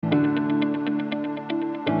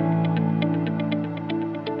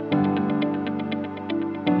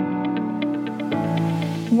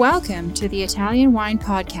Welcome to the Italian Wine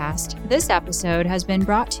Podcast. This episode has been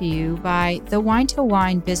brought to you by the Wine to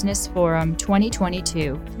Wine Business Forum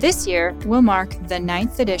 2022. This year will mark the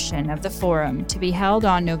 9th edition of the forum to be held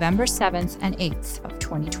on November 7th and 8th of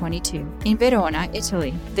 2022 in Verona,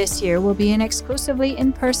 Italy. This year will be an exclusively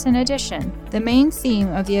in-person edition. The main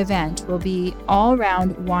theme of the event will be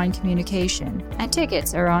all-round wine communication, and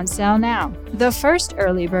tickets are on sale now. The first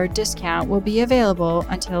early bird discount will be available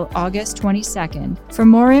until August 22nd. For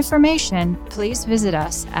more information, please visit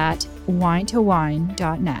us at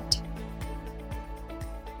winetowine.net.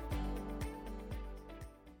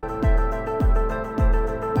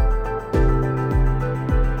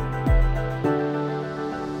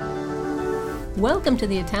 Welcome to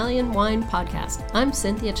the Italian Wine Podcast. I'm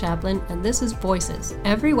Cynthia Chaplin, and this is Voices.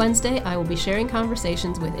 Every Wednesday, I will be sharing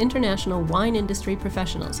conversations with international wine industry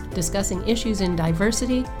professionals, discussing issues in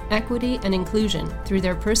diversity, equity, and inclusion through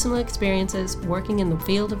their personal experiences working in the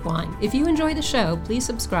field of wine. If you enjoy the show, please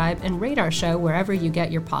subscribe and rate our show wherever you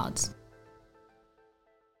get your pods.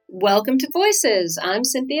 Welcome to Voices. I'm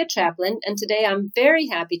Cynthia Chaplin, and today I'm very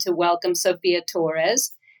happy to welcome Sophia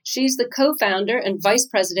Torres. She's the co-founder and vice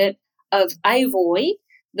president of AIVOI,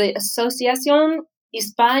 the Asociación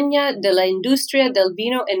Hispana de la Industria del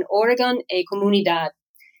Vino en Oregon y Comunidad.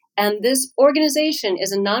 And this organization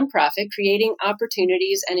is a nonprofit creating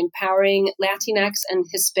opportunities and empowering Latinx and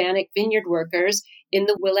Hispanic vineyard workers in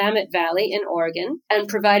the Willamette Valley in Oregon and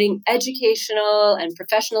providing educational and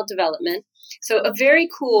professional development. So a very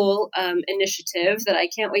cool initiative that I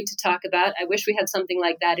can't wait to talk about. I wish we had something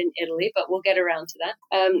like that in Italy, but we'll get around to that.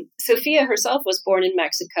 Sophia herself was born in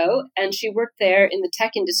Mexico, and she worked there in the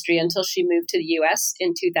tech industry until she moved to the U.S.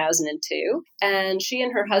 in 2002. And she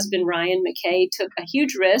and her husband, Ryan McKay, took a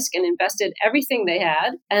huge risk and invested everything they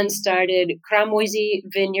had and started Cramoisi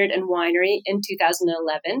Vineyard and Winery in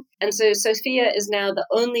 2011. And so Sophia is now the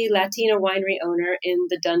only Latino winery owner in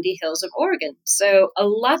the Dundee Hills of Oregon. So a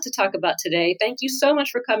lot to talk about today. Thank you so much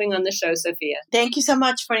for coming on the show, Sophia. Thank you so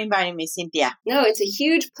much for inviting me, Cynthia. No, it's a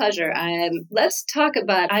huge pleasure. Let's talk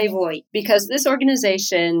about AIVOI, because this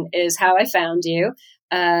organization is how I found you.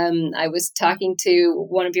 I was talking to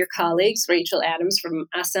one of your colleagues, Rachel Adams from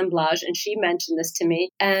Assemblage, and she mentioned this to me.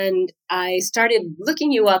 And I started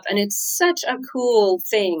looking you up, and it's such a cool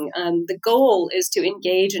thing. The goal is to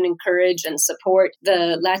engage and encourage and support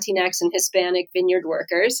the Latinx and Hispanic vineyard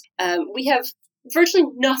workers. We have virtually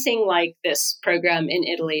nothing like this program in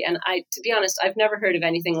Italy. And to be honest, I've never heard of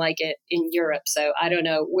anything like it in Europe. So I don't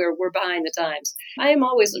know, we're behind the times. I am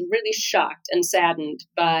always really shocked and saddened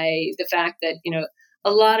by the fact that, a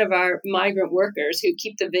lot of our migrant workers who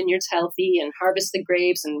keep the vineyards healthy and harvest the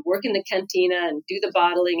grapes and work in the cantina and do the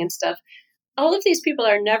bottling and stuff, all of these people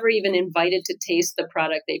are never even invited to taste the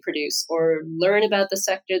product they produce or learn about the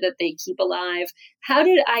sector that they keep alive. How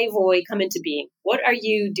did AIVOI come into being? What are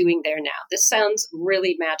you doing there now? This sounds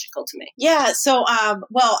really magical to me. Yeah, so,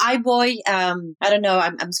 AIVOI, I don't know,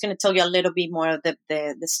 I'm just going to tell you a little bit more of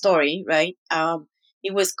the story, right?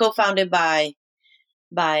 It was co-founded by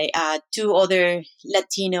two other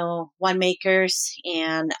Latino winemakers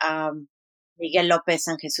and Miguel Lopez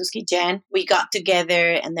and Jesus Guillen. We got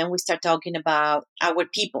together and then we started talking about our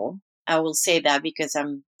people. I will say that because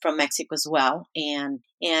I'm from Mexico as well. And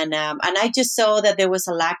I just saw that there was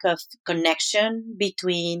a lack of connection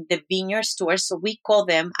between the vineyard stewards. So we call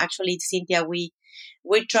them, actually, Cynthia,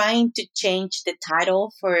 we're trying to change the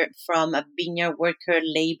title from a vineyard worker,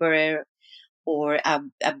 laborer, or a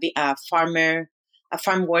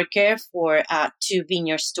farm worker to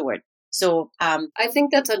vineyard steward. So I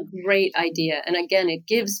think that's a great idea. And again, it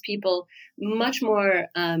gives people much more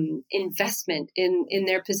investment in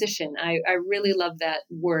their position. I really love that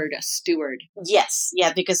word, a steward. Yes.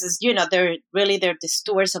 Yeah, because they're the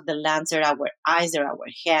stewards of the lands. They're our eyes, they're our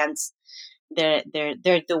hands. They're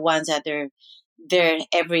the ones that they're there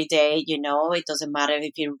every day. It doesn't matter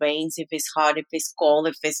if it rains, if it's hot, if it's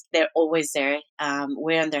cold, they're always there.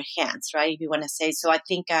 We're on their hands, right? If you want to say. So I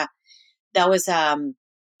think that was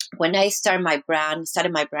when I started my brand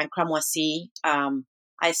Cramoisi.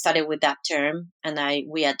 I started with that term, and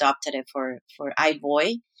we adopted it for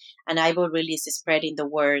AIVOI, and AIVOI really is spreading the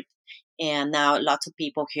word. And now lots of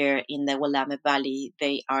people here in the Willamette Valley,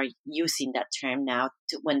 they are using that term now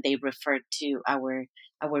when they refer to our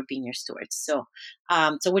vineyard stewards. So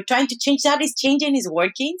we're trying to change that. It's changing, it's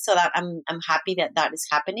working. So that I'm happy that is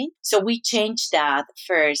happening. So we changed that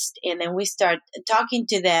first, and then we start talking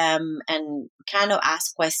to them and kind of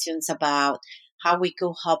ask questions about how we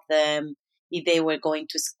could help them if they were going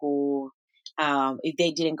to school, if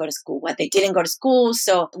they didn't go to school, what they didn't go to school.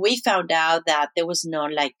 So we found out that there was no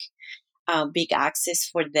big access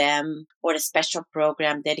for them or a special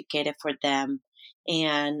program dedicated for them.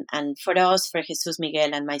 And for us, for Jesus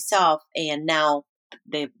Miguel and myself, and now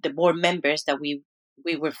the board members that we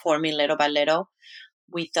were forming little by little,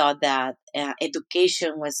 we thought that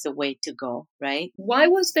education was the way to go, right? Why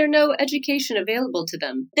was there no education available to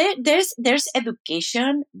them? There's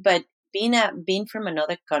education, but being from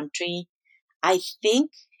another country, I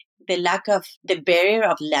think the lack of the barrier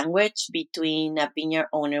of language between a vineyard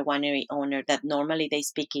owner, winery owner that normally they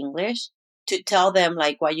speak English, to tell them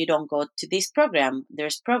like why you don't go to this program.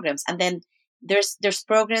 There's programs, and then there's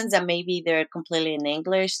programs that maybe they're completely in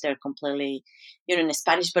English, they're completely in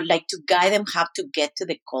Spanish, but like to guide them how to get to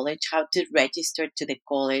the college, how to register to the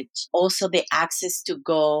college, also the access to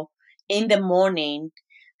go in the morning.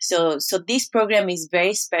 So this program is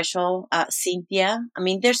very special, Cynthia. I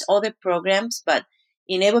mean, there's other programs, but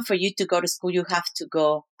in order for you to go to school, you have to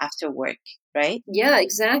go after work, right? Yeah,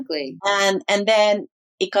 exactly. And then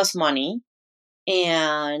it costs money,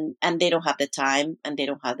 and they don't have the time, and they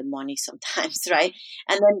don't have the money sometimes, right?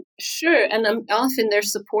 And then Sure, and often they're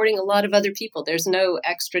supporting a lot of other people. There's no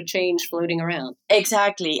extra change floating around.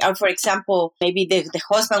 exactly, or for example, maybe the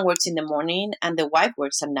husband works in the morning and the wife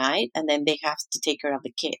works at night, and then they have to take care of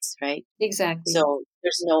the kids, right? Exactly. So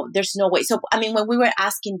there's no way. So I mean, when we were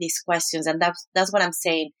asking these questions, and that's what I'm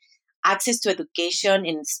saying, access to education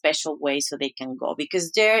in special ways so they can go,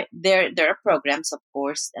 because there are programs, of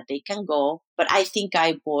course, that they can go. But I think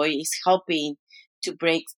iBoy is helping to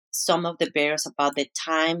break some of the barriers about the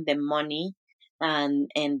time, the money, and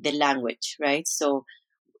the language, right? So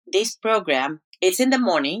this program, it's in the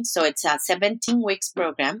morning, so it's a 17 weeks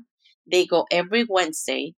program. They go every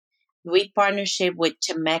Wednesday. We partnership with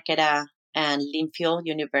Chemeketa and Linfield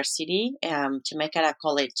University, Chemeketa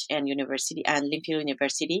College and University, and Linfield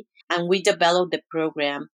University, and we develop the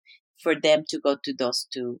program for them to go to those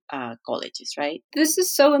two colleges, right? This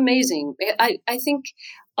is so amazing. I think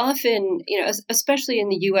often, especially in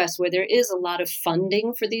the US where there is a lot of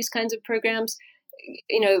funding for these kinds of programs,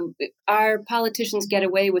 our politicians get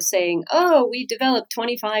away with saying, "Oh, we developed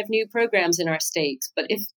 25 new programs in our states." But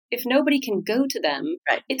if nobody can go to them,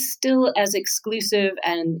 Right. it's still as exclusive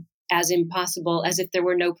and as impossible as if there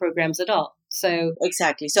were no programs at all. So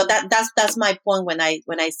Exactly. So that's my point when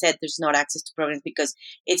I said there's not access to programs, because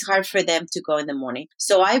it's hard for them to go in the morning.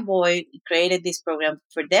 So iBoy created this program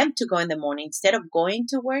for them to go in the morning. Instead of going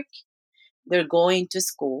to work, they're going to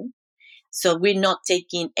school. So we're not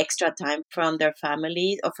taking extra time from their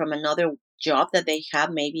families or from another job that they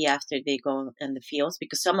have maybe after they go in the fields,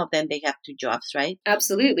 because some of them, they have two jobs, right?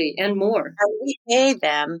 absolutely, and more. And we pay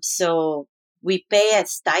them. So we pay a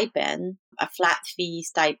stipend, a flat fee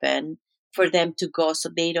stipend for them to go, so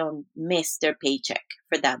they don't miss their paycheck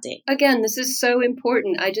for that day. Again, this is so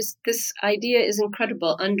important. This idea is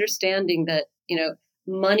incredible. Understanding that,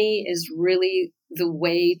 money is really the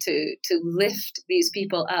way to lift these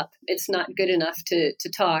people up. It's not good enough to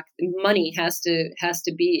talk. Money has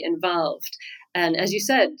to be involved. And as you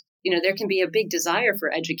said, there can be a big desire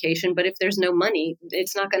for education, but if there's no money,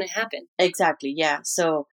 it's not going to happen. Exactly. Yeah.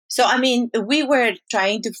 So I mean, we were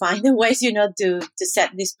trying to find the ways, to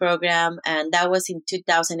set this program, and that was in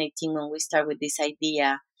 2018 when we started with this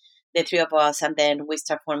idea, the three of us, and then we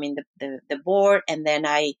start forming the board, and then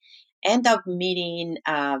I end up meeting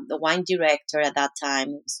the wine director at that time.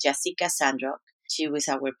 It was Jessica Sandrock. She was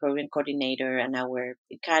our program coordinator and our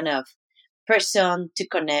kind of person to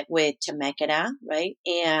connect with Chemeketa, right?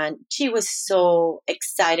 And she was so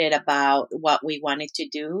excited about what we wanted to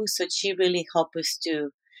do. So she really helped us to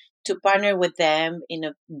partner with them in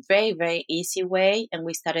a very, very easy way. And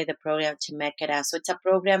we started the program Chemeketa. So it's a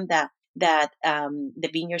program that the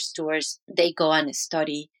vineyard stewards, they go and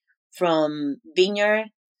study from vineyard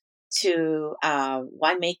to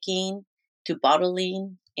winemaking, to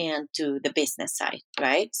bottling, and to the business side,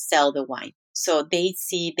 right? Sell the wine. So they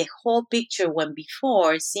see the whole picture, when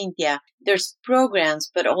before, Cynthia, there's programs,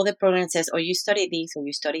 but all the programs says, oh, you study this, or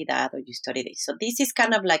you study that, or you study this. So this is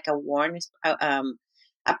kind of like a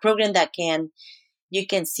program that you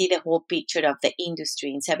can see the whole picture of the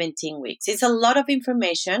industry in 17 weeks. It's a lot of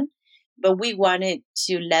information, but we wanted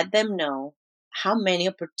to let them know how many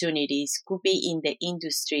opportunities could be in the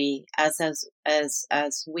industry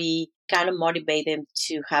as we kind of motivate them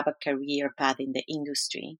to have a career path in the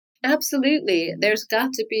industry. Absolutely. There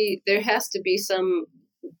has to be some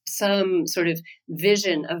sort of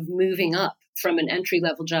vision of moving up from an entry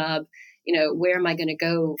level job. Where am I going to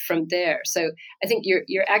go from there? So I think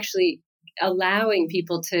you're actually allowing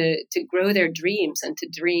people to grow their dreams and to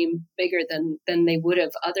dream bigger than they would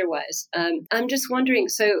have otherwise. I'm just wondering,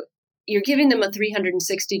 so you're giving them a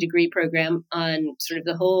 360-degree program on sort of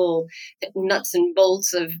the whole nuts and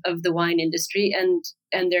bolts of the wine industry, and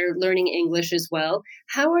they're learning English as well.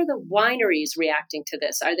 How are the wineries reacting to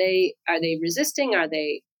this? Are they resisting? Are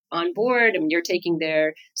they on board? I mean, you're taking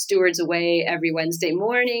their stewards away every Wednesday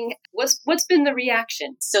morning. What's been the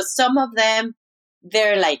reaction? So some of them,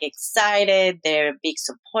 they're like excited. They're big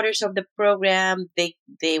supporters of the program.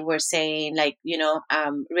 They were saying like,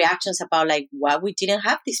 reactions about like why we didn't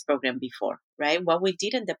have this program before, right? Why we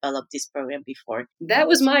didn't develop this program before. That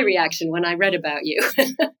was my reaction when I read about you.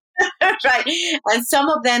 Right. And some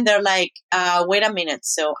of them, they're like, wait a minute.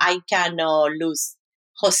 So I cannot lose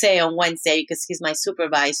Jose on Wednesday because he's my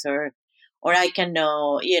supervisor, or I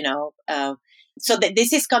cannot, so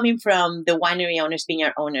this is coming from the winery owners,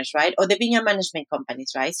 vineyard owners, right? Or the vineyard management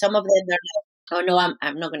companies, right? Some of them are like, oh no,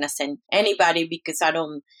 I'm not going to send anybody because I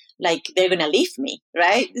don't they're going to leave me,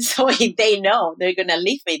 right? So if they know they're going to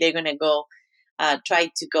leave me, they're going to go try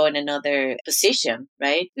to go in another position,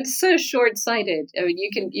 right? It's so short-sighted. I mean, you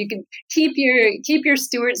can keep your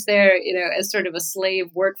stewards there, as sort of a slave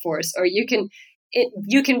workforce, or you can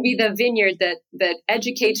be the vineyard that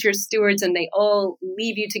educates your stewards, and they all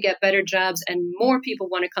leave you to get better jobs, and more people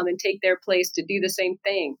want to come and take their place to do the same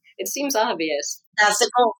thing. It seems obvious. That's the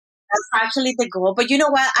goal. That's actually the goal. But you know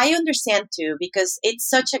what? I understand too, because it's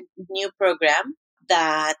such a new program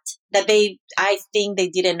that I think they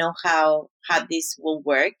didn't know how this will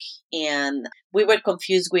work, and we were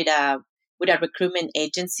confused with a recruitment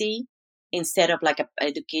agency instead of like a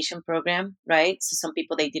education program, right? So some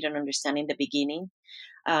people, they didn't understand in the beginning.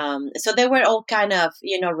 So there were all kind of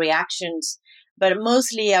reactions, but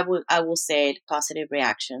mostly I will say positive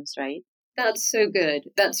reactions, right? That's so good.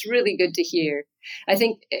 That's really good to hear. I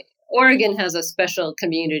think Oregon has a special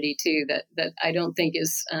community too that I don't think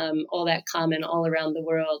is all that common all around the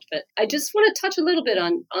world. But I just want to touch a little bit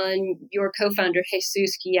on your co-founder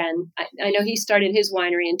Jesus Guillen. I know he started his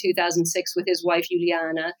winery in 2006 with his wife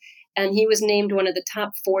Juliana, and he was named one of the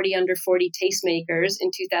top 40 under 40 tastemakers in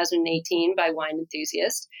 2018 by Wine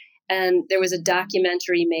Enthusiast. And there was a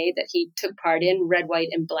documentary made that he took part in, Red, White,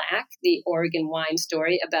 and Black, the Oregon wine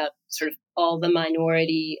story, about sort of all the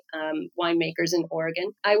minority winemakers in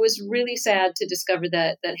Oregon. I was really sad to discover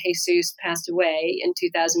that Jesus passed away in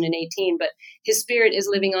 2018, but his spirit is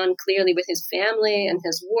living on clearly with his family and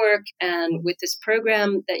his work and with this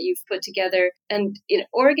program that you've put together. And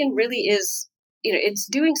Oregon really is, it's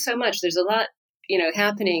doing so much. There's a lot,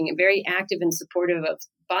 happening, very active and supportive of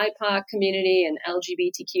BIPOC community and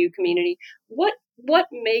LGBTQ community. What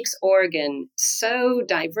makes Oregon so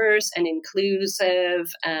diverse and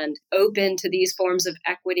inclusive and open to these forms of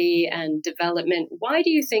equity and development? Why do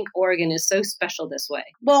you think Oregon is so special this way?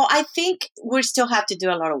 Well, I think we still have to do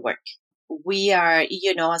a lot of work. We are,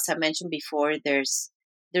 as I mentioned before, there's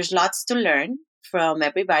lots to learn from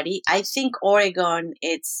everybody. I think Oregon,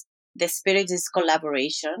 the spirit is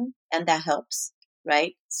collaboration, and that helps,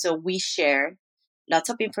 right? So we share lots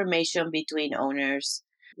of information between owners.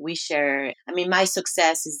 We share, my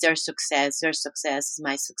success is their success is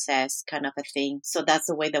my success, kind of a thing. So that's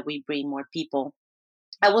the way that we bring more people.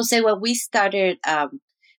 I will say when we started,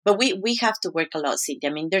 but we have to work a lot,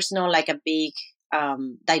 Cynthia. There's no like a big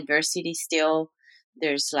diversity still.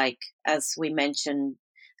 There's as we mentioned,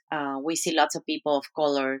 we see lots of people of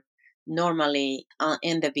color normally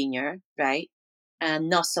in the vineyard, right? And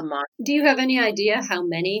not so much. Do you have any idea how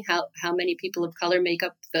many people of color make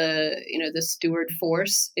up the the steward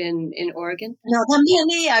force in Oregon? Not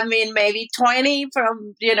that many. Maybe 20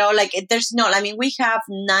 from there's no. We have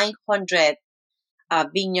 900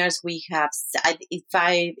 vineyards. We have,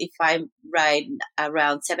 if I'm right,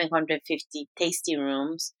 around 750 tasting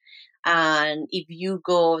rooms, and if you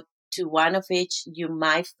go to one of each, you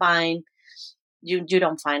might find. You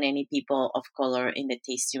don't find any people of color in the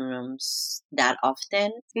tasting rooms that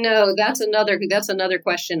often. No, that's another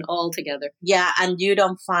question altogether. Yeah, and you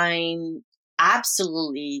don't find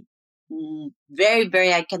absolutely very,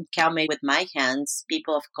 very, I can count with my hands,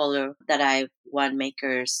 people of color that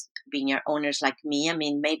winemakers, vineyard owners like me.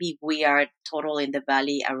 Maybe we are total in the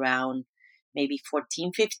valley around maybe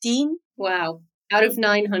 14, 15. Wow. Out of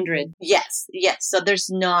 900. Yes. So there's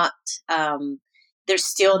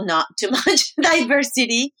still not too much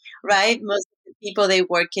diversity, right? Most of the people, they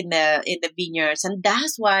work in the vineyards, and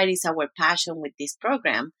that's why it is our passion with this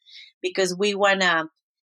program, because we wanna.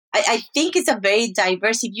 I think it's a very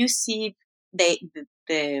diverse. If you see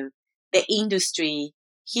the industry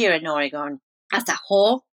here in Oregon as a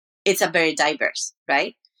whole, it's a very diverse,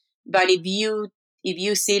 right? But if you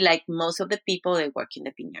see most of the people, they work in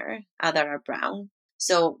the vineyard that are brown,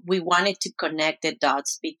 so we wanted to connect the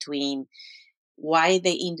dots between why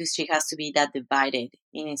the industry has to be that divided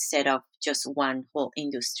instead of just one whole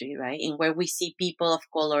industry, right? And where we see people of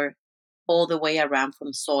color all the way around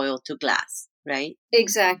from soil to glass, right?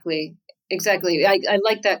 Exactly. Exactly. I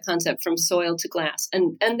like that concept, from soil to glass.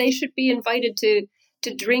 And they should be invited to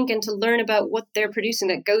drink and to learn about what they're producing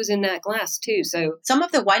that goes in that glass too. So some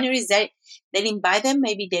of the wineries, they didn't buy them.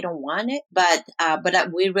 Maybe they don't want it. But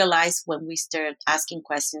we realized when we started asking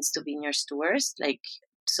questions to vineyard stewards, like,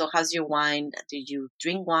 so how's your wine? Do you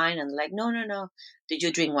drink wine? And like, no, no, no. Did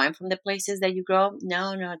you drink wine from the places that you grow?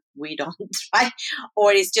 No, no, we don't. Right?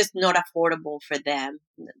 Or it's just not affordable for them,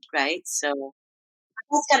 right? So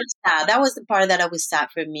that's kind of sad. That was the part that was sad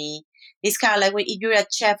for me. It's kind of like when you're a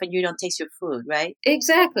chef and you don't taste your food, right?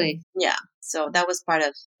 exactly. Yeah. So that was part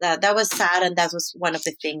of that. That was sad, and that was one of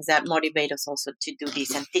the things that motivate us also to do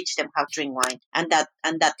this and teach them how to drink wine, and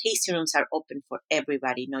that tasting rooms are open for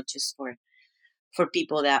everybody, not just for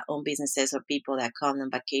people that own businesses or people that come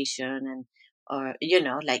on vacation, and or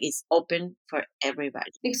like it's open for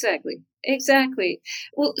everybody. Exactly. Exactly.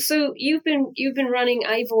 Well, so you've been running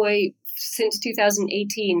Ivoy since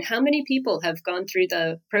 2018. How many people have gone through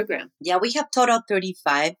the program? Yeah, we have total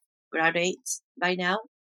 35 graduates by now.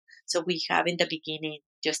 So we have in the beginning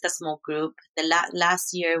just a small group. The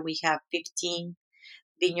last year we have 15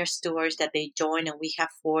 vineyard stewards that they joined, and we have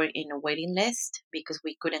 4 in a waiting list because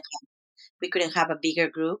we couldn't have a bigger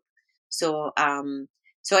group. So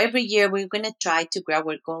so every year we're gonna try to grow.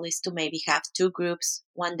 Our goal is to maybe have 2 groups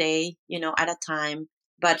one day, at a time.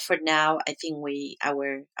 But for now, I think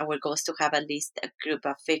our goal is to have at least a group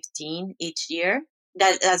of 15 each year.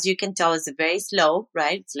 That, as you can tell, is very slow,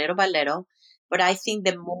 right? It's little by little. But I think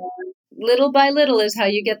the more Little by little is how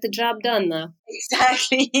you get the job done, though.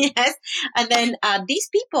 exactly, yes. And then these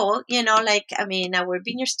people, like, I mean, our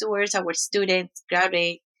vineyard stewards, our students,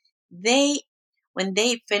 graduate, they, when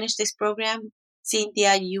they finish this program,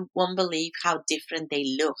 Cynthia, you won't believe how different they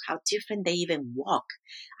look, how different they even walk,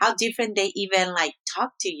 how different they even like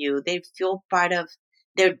talk to you. They feel part of,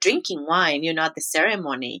 they're drinking wine, at the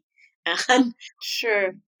ceremony. And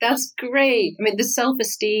Sure. That's great. I mean, the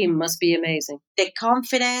self-esteem must be amazing. the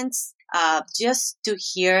confidence, just to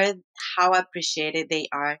hear how appreciated they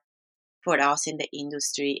are for us in the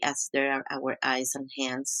industry as they're our eyes and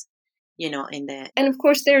hands, in the And of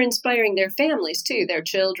course, they're inspiring their families too, their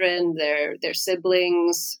children, their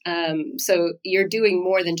siblings. So you're doing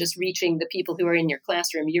more than just reaching the people who are in your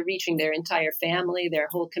classroom. You're reaching their entire family, their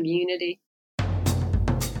whole community.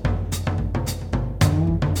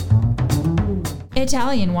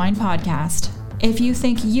 Italian Wine Podcast. If you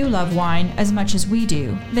think you love wine as much as we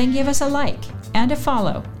do, then give us a like and a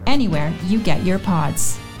follow anywhere you get your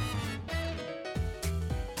pods.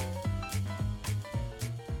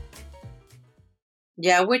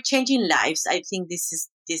 yeah, we're changing lives. I think this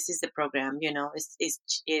is the program,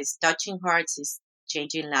 is touching hearts, is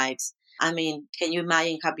changing lives. I mean, can you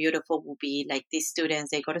imagine how beautiful it would be? Like these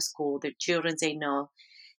students, they go to school, their children, they know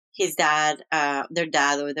his dad, their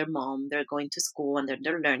dad or their mom, they're going to school and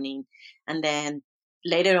they're learning. And then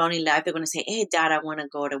later on in life, they're going to say, hey, dad, I want to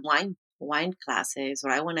go to wine classes,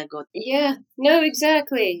 or I want to go Yeah, no,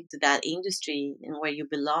 exactly. to that industry and where you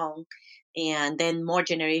belong. And then more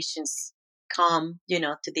generations come,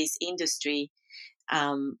 to this industry.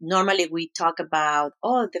 Normally we talk about,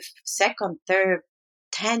 the second, third,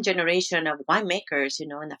 10 generation of winemakers, in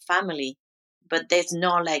the family, but there's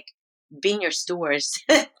no like vineyard stewards,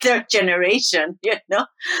 third generation,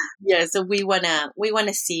 Yeah, so we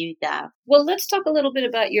wanna see that. Well, let's talk a little bit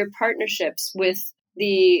about your partnerships with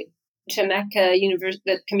the Chemekka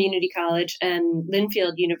the Community College and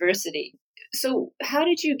Linfield University. So, how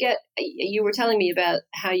did you get? You were telling me about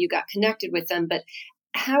how you got connected with them, but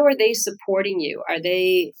how are they supporting you? Are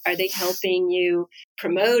they helping you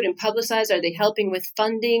promote and publicize? Are they helping with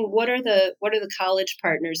funding? What are the college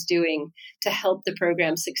partners doing to help the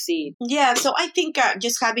program succeed? Yeah, so I think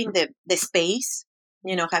just having the space,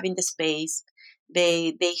 having the space,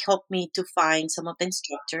 they help me to find some of the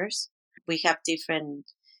instructors. We have different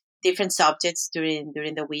subjects during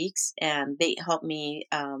the weeks, and they help me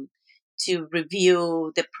to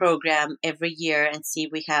review the program every year and see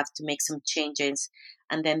if we have to make some changes.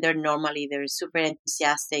 And then they're super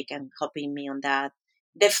enthusiastic and helping me on that.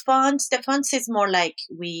 The funds is more like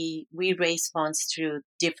we raise funds through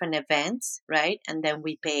different events, right? And then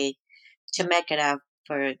we pay Chemeketa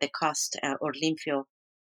for the cost, or Linfield,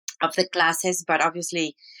 of the classes. But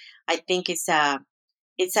obviously, I think it's a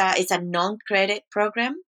non-credit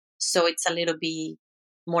program, so it's a little bit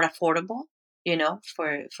more affordable,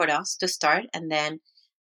 for us to start. And then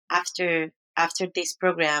after this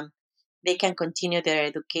program, they can continue their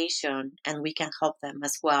education, and we can help them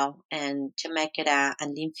as well. And Chemeketa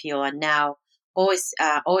and Limpio, and now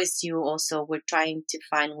OSU also, we're trying to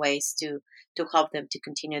find ways to help them to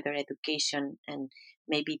continue their education and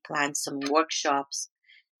maybe plan some workshops,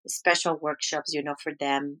 special workshops, for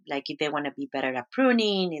them, like if they want to be better at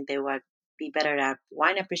pruning, if they want to be better at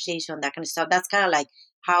wine appreciation, that kind of stuff. That's kind of like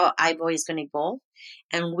how IVO is going to evolve.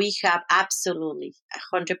 And we have absolutely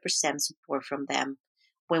 100% support from them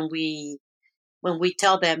when we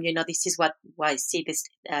tell them, this is what I see this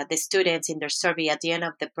the students in their survey at the end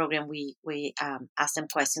of the program. We ask them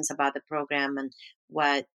questions about the program and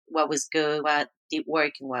what was good, what did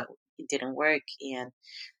work, and what it didn't work, and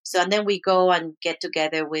then we go and get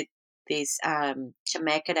together with this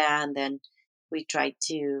Chamekada, and then we try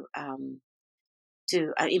to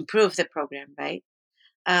improve the program, right?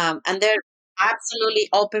 And they're absolutely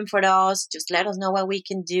open for us. Just let us know what we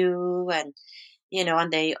can do, and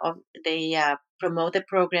they promote the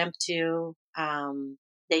program too.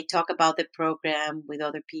 They talk about the program with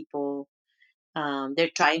other people. They're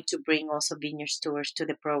trying to bring also vineyard stewards to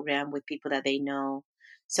the program with people that they know.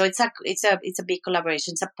 So it's a big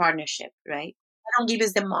collaboration. It's a partnership, right? They don't give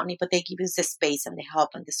us the money, but they give us the space and the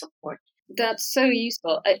help and the support. That's so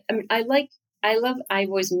useful. I mean, I love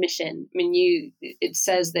IVO's mission. I mean, it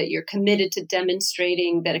says that you're committed to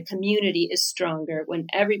demonstrating that a community is stronger when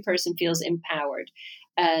every person feels empowered,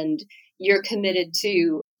 and you're committed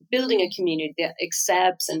to building a community that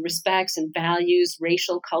accepts and respects and values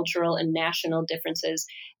racial, cultural, and national differences.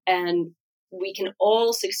 And we can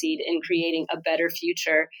all succeed in creating a better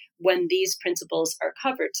future when these principles are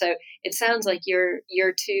covered. So it sounds like your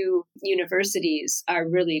two universities are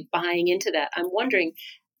really buying into that. I'm wondering,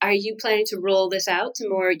 are you planning to roll this out to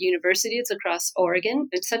more universities across Oregon?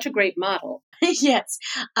 It's such a great model. Yes.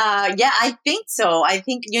 Yeah, I think so. I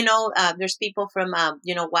think, there's people from,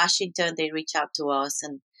 Washington, they reach out to us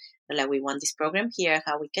and they're like, we want this program here,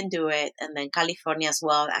 how we can do it. And then California as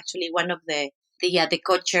well. Actually, one of the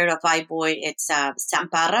co-chair of iBoy, it's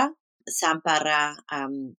Samparra. Samparra.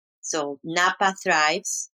 So Napa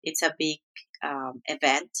Thrives. It's a big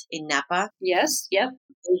event in Napa. Yes. Yep.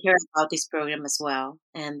 They heard about this program as well.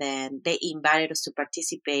 And then they invited us to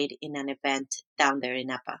participate in an event down there in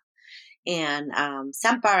Napa. And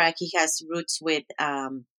Sam Parak, he has roots with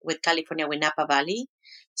California, with Napa Valley.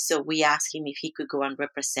 So we asked him if he could go and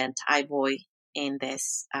represent iBoy in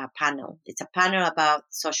this panel. It's a panel about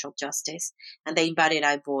social justice, and they invited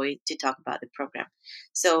iBoy to talk about the program.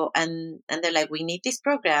 So and they're like, we need this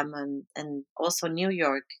program, and also New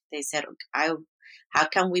York. They said, how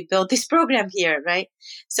can we build this program here, right?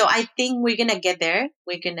 So I think we're gonna get there.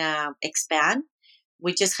 We're gonna expand.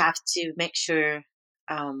 We just have to make sure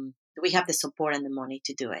we have the support and the money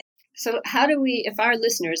to do it. So how do we, if our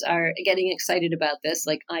listeners are getting excited about this,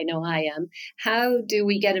 like I know I am, how do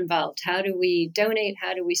we get involved? How do we donate?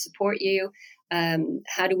 How do we support you?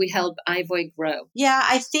 How do we help iVoy grow? Yeah,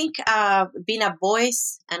 I think being a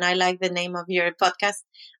voice, and I like the name of your podcast,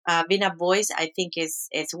 being a voice, I think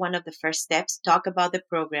it's one of the first steps. Talk about the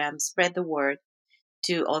program, spread the word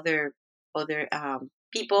to other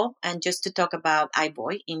people, and just to talk about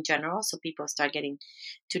iBoy in general, so people start getting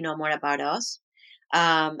to know more about us.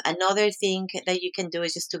 Another thing that you can do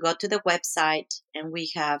is just to go to the website, and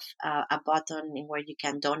we have a button in where you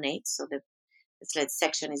can donate. So the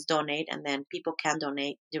section is donate, and then people can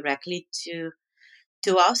donate directly to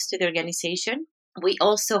us, to the organization. We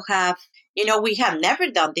also have, we have never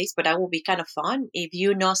done this, but that will be kind of fun. If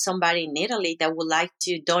you know somebody in Italy that would like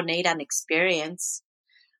to donate an experience,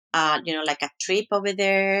 like a trip over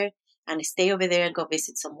there, and stay over there and go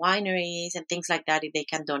visit some wineries and things like that, if they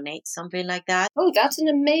can donate something like that. Oh, that's an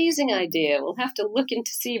amazing idea. We'll have to look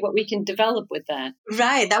into see what we can develop with that.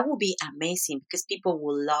 Right. That would be amazing, because people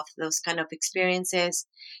will love those kind of experiences,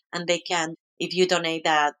 and they can, if you donate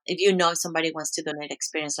that, if you know somebody wants to donate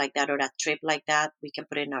experience like that or a trip like that, we can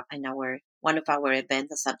put it in our one of our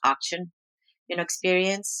events as an auction,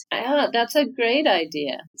 experience. Yeah, that's a great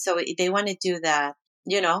idea. So if they want to do that,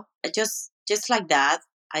 just like that,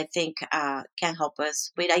 I think can help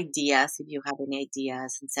us with ideas. If you have any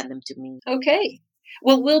ideas, and send them to me. Okay.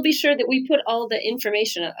 Well, we'll be sure that we put all the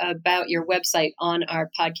information about your website on our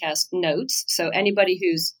podcast notes. So anybody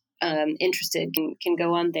who's interested can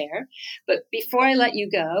go on there. But before I let you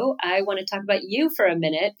go, I want to talk about you for a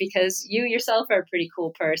minute, because you yourself are a pretty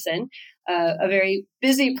cool person, a very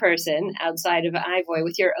busy person outside of iVoy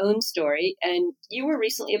with your own story. And you were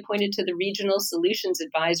recently appointed to the Regional Solutions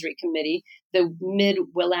Advisory Committee, the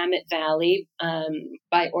Mid-Willamette Valley,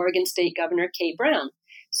 by Oregon State Governor Kay Brown.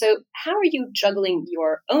 So how are you juggling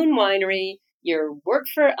your own winery, your work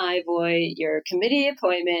for Ivoy, your committee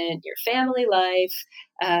appointment, your family life.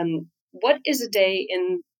 What is a day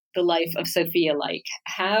in the life of Sophia like?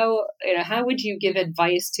 How would you give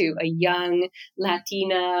advice to a young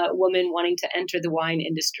Latina woman wanting to enter the wine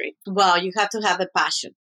industry? Well, you have to have a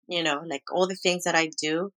passion, like all the things that I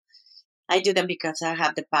do them because I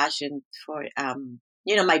have the passion for,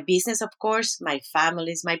 my business, of course, my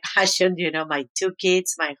family is my passion, my two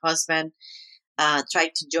kids, my husband, try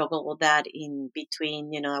to juggle all that in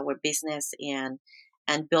between, our business and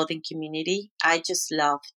building community. I just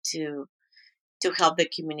love to help the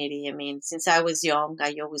community. I mean, since I was young,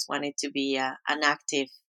 I always wanted to be an active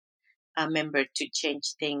member to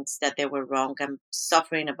change things that they were wrong. I'm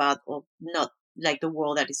suffering about, or not like the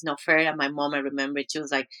world that is not fair. And my mom, I remember, she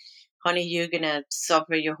was like, honey, you're gonna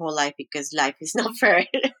suffer your whole life because life is not fair,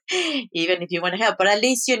 even if you want to help. But at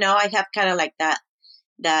least, I have kind of like that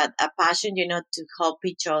a passion, to help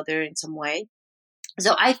each other in some way.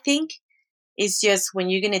 So I think it's just when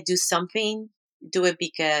you're gonna do something, do it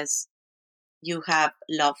because you have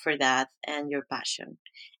love for that and your passion.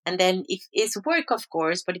 And then if it's work, of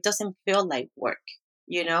course, but it doesn't feel like work,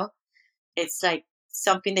 you know? It's like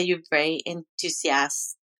something that you're very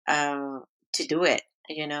enthusiastic to do it,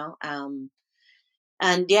 you know?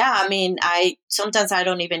 And yeah, I mean, I sometimes I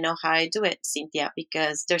don't even know how I do it, Cynthia,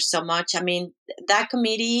 because there's so much. I mean, that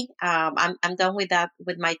committee, I'm done with that,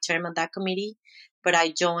 with my term on that committee, but I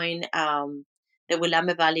joined the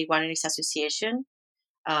Willamette Valley Wineries Association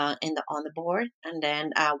on the board, and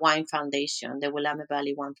then Wine Foundation, the Willamette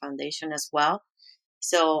Valley Wine Foundation as well.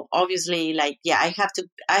 So obviously, like, yeah, I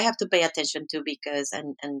have to pay attention to, because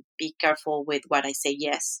and be careful with what I say.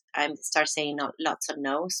 Yes, I start saying lots of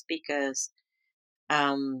no's, because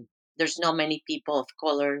there's not many people of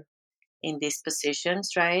color in these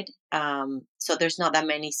positions, right? So there's not that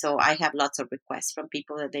many. So I have lots of requests from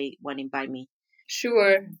people that they want to invite me.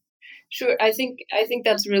 Sure. Sure. I think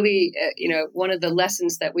that's really, one of the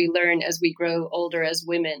lessons that we learn as we grow older as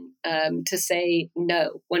women, to say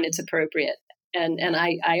no when it's appropriate. And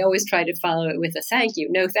I always try to follow it with a thank you,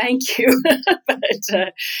 no, thank you. But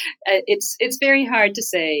it's very hard to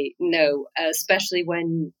say no, especially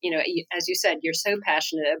when, as you said, you're so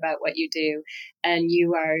passionate about what you do, and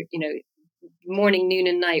you are, morning, noon,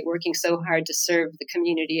 and night working so hard to serve the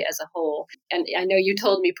community as a whole. And I know you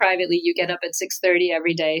told me privately you get up at 6:30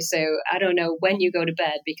 every day, so I don't know when you go to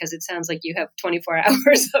bed, because it sounds like you have 24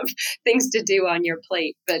 hours of things to do on your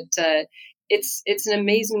plate. But it's an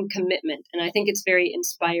amazing commitment, and I think it's very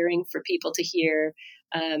inspiring for people to hear.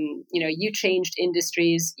 You changed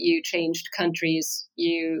industries, you changed countries,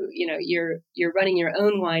 you're running your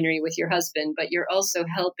own winery with your husband, but you're also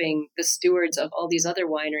helping the stewards of all these other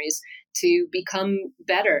wineries to become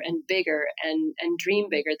better and bigger and dream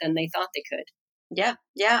bigger than they thought they could. Yeah,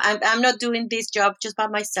 yeah. I'm not doing this job just by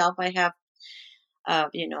myself. I have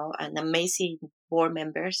an amazing board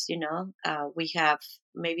members. We have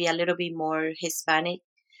maybe a little bit more Hispanic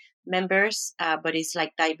members, but it's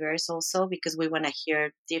like diverse also, because we want to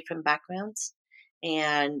hear different backgrounds,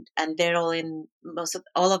 and they're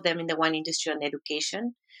all of them in the wine industry and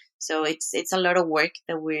education. So it's a lot of work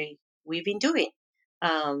that we've been doing.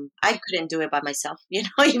 I couldn't do it by myself,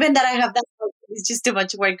 even that I have that. It's just too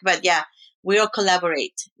much work. But yeah, we all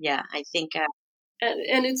collaborate. Yeah, I think.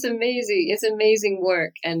 And it's amazing. It's amazing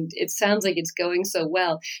work, and it sounds like it's going so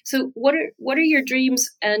well. So, what are your dreams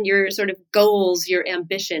and your sort of goals, your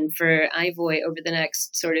ambition for Ivoy over the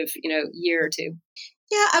next sort of year or two?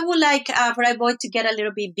 Yeah, I would like for Ivoy to get a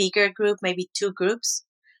little bit bigger group, maybe two groups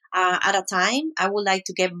at a time. I would like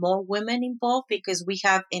to get more women involved, because we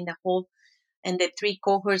have in the three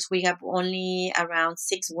cohorts, we have only around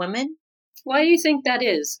 6 women. Why do you think that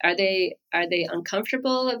is? Are they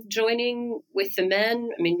uncomfortable of joining with the men?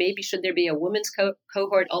 I mean, maybe should there be a women's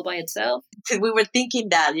cohort all by itself? We were thinking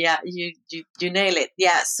that. Yeah, you nail it.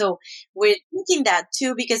 Yeah, so we're thinking that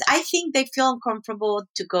too, because I think they feel uncomfortable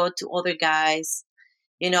to go to other guys,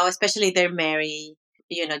 especially they're married,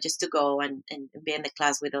 just to go and be in the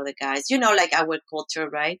class with other guys, like our culture,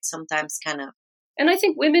 right? Sometimes kind of. And I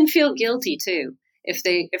think women feel guilty too. If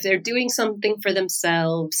they're doing something for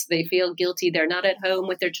themselves, they feel guilty. They're not at home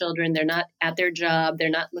with their children, they're not at their job, they're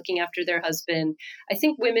not looking after their husband. I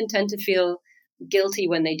think women tend to feel guilty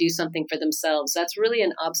when they do something for themselves. That's really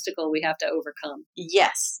an obstacle we have to overcome.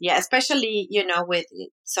 Yes, yeah, especially, with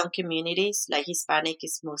some communities, like Hispanic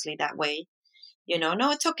is mostly that way.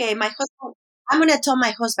 No, it's okay. My husband, I'm going to tell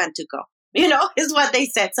my husband to go. is what they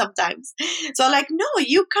said sometimes. So like, no,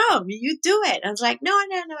 you come, you do it. I was like, no,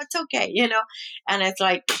 it's okay. And it's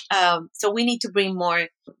like, so we need to bring more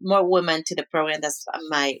women to the program. That's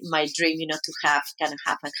my dream, to have kind of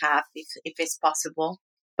half and half if it's possible.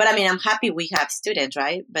 But I mean, I'm happy we have students,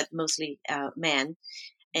 right? But mostly men.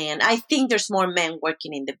 And I think there's more men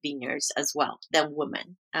working in the vineyards as well than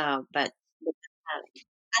women. But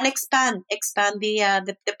and expand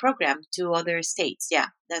the program to other states. Yeah,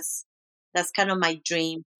 that's kind of my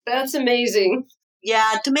dream. That's amazing.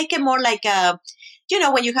 Yeah, to make it more like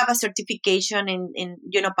when you have a certification in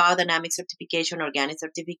biodynamic certification, organic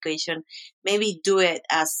certification, maybe do it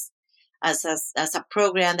as a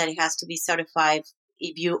program that it has to be certified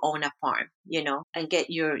if you own a farm, and get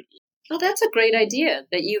your. Well, that's a great idea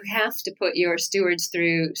that you have to put your stewards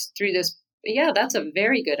through this. Yeah, that's a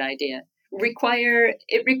very good idea.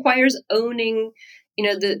 It requires owning,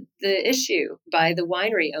 the issue by the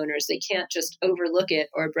winery owners. They can't just overlook it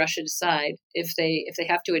or brush it aside. If they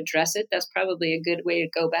have to address it, that's probably a good way to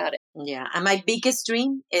go about it. Yeah, and my biggest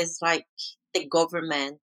dream is like the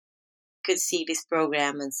government could see this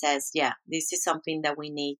program and says, yeah, this is something that we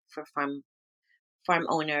need for farm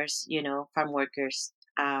owners, farm workers.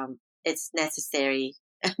 It's necessary.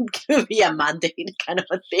 Could be a mandate kind of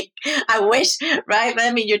a thing. I wish, right? But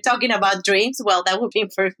I mean, you're talking about dreams. Well, that would be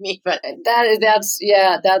for me, but that's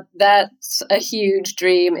a huge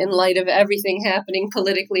dream in light of everything happening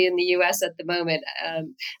politically in the U.S. at the moment.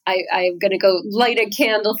 I'm going to go light a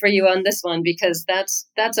candle for you on this one because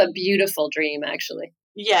that's a beautiful dream, actually.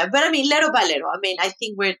 Yeah, but I mean, little by little. I mean, I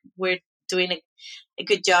think we're doing a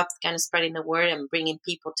good job kind of spreading the word and bringing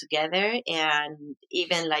people together, and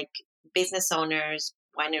even like business owners,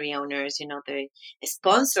 winery owners, the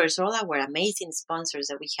sponsors, all our amazing sponsors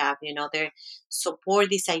that we have, they support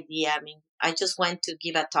this idea. I mean, I just went to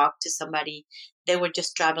give a talk to somebody. They were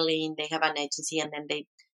just traveling. They have an agency, and then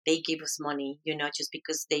they give us money, just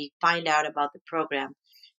because they find out about the program,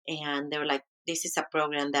 and they were like, this is a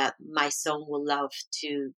program that my son would love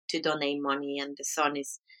to donate money, and the son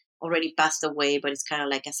is already passed away, but it's kind of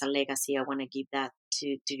like as a legacy. I want to give that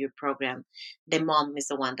to your program. The mom is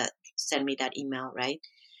the one that sent me that email, right?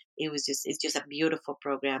 It's just a beautiful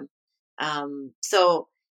program. So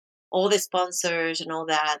all the sponsors and all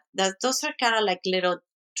that those are kind of like little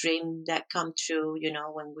dreams that come true,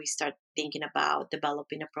 when we start thinking about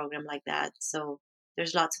developing a program like that. So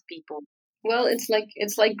there's lots of people. Well, it's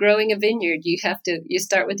like growing a vineyard. You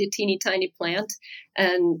start with a teeny tiny plant,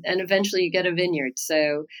 and eventually you get a vineyard.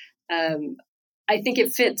 So I think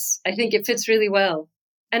it fits. I think it fits really well.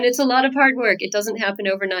 And it's a lot of hard work. It doesn't happen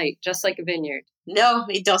overnight, just like a vineyard. No,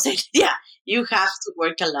 it doesn't. Yeah, you have to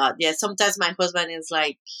work a lot. Yeah, sometimes my husband is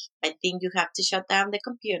like, I think you have to shut down the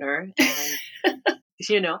computer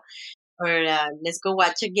and, or let's go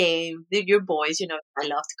watch a game. Your boys, I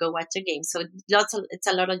love to go watch a game. So it's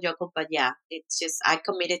a lot of juggle, but yeah, it's just, I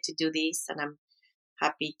committed to do this, and I'm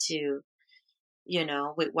happy to,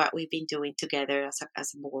 with what we've been doing together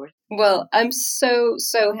as a board. Well, I'm so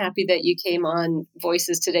happy that you came on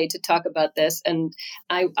Voices today to talk about this, and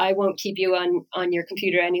I won't keep you on your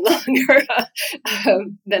computer any longer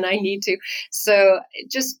than I need to. So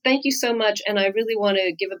just thank you so much, and I really want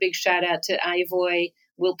to give a big shout out to Ivoy.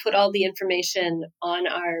 We'll put all the information on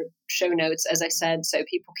our show notes, as I said, so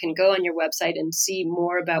people can go on your website and see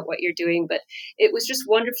more about what you're doing. But it was just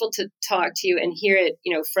wonderful to talk to you and hear it,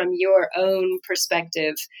 from your own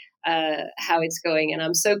perspective, how it's going. And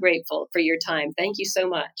I'm so grateful for your time. Thank you so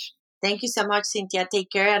much. Thank you so much, Cynthia.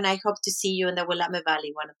 Take care, and I hope to see you in the Willamette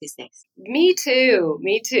Valley one of these days. Me too.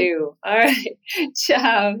 All right.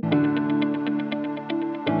 Ciao.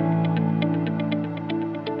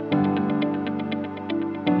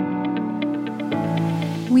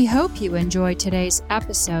 We hope you enjoyed today's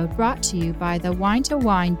episode brought to you by the Wine to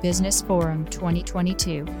Wine Business Forum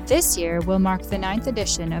 2022. This year will mark the 9th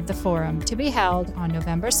edition of the forum, to be held on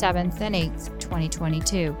November 7th and 8th,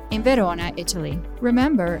 2022, in Verona, Italy.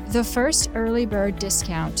 Remember, the first early bird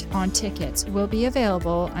discount on tickets will be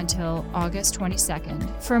available until August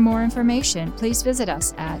 22nd. For more information, please visit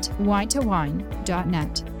us at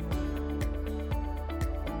winetowine.net.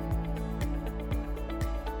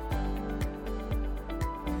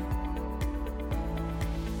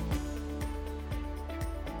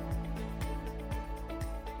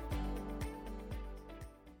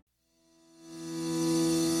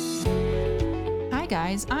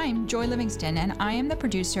 guys, I'm Joy Livingston, and I am the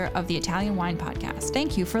producer of the Italian Wine Podcast.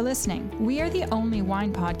 Thank you for listening. We are the only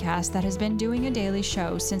wine podcast that has been doing a daily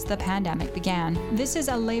show since the pandemic began. This is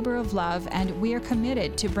a labor of love, and we are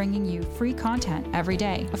committed to bringing you free content every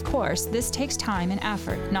day. Of course, this takes time and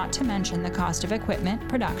effort, not to mention the cost of equipment,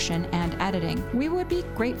 production, and editing. We would be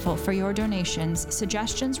grateful for your donations,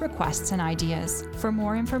 suggestions, requests, and ideas. For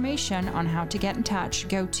more information on how to get in touch,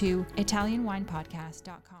 go to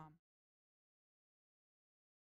ItalianWinePodcast.com.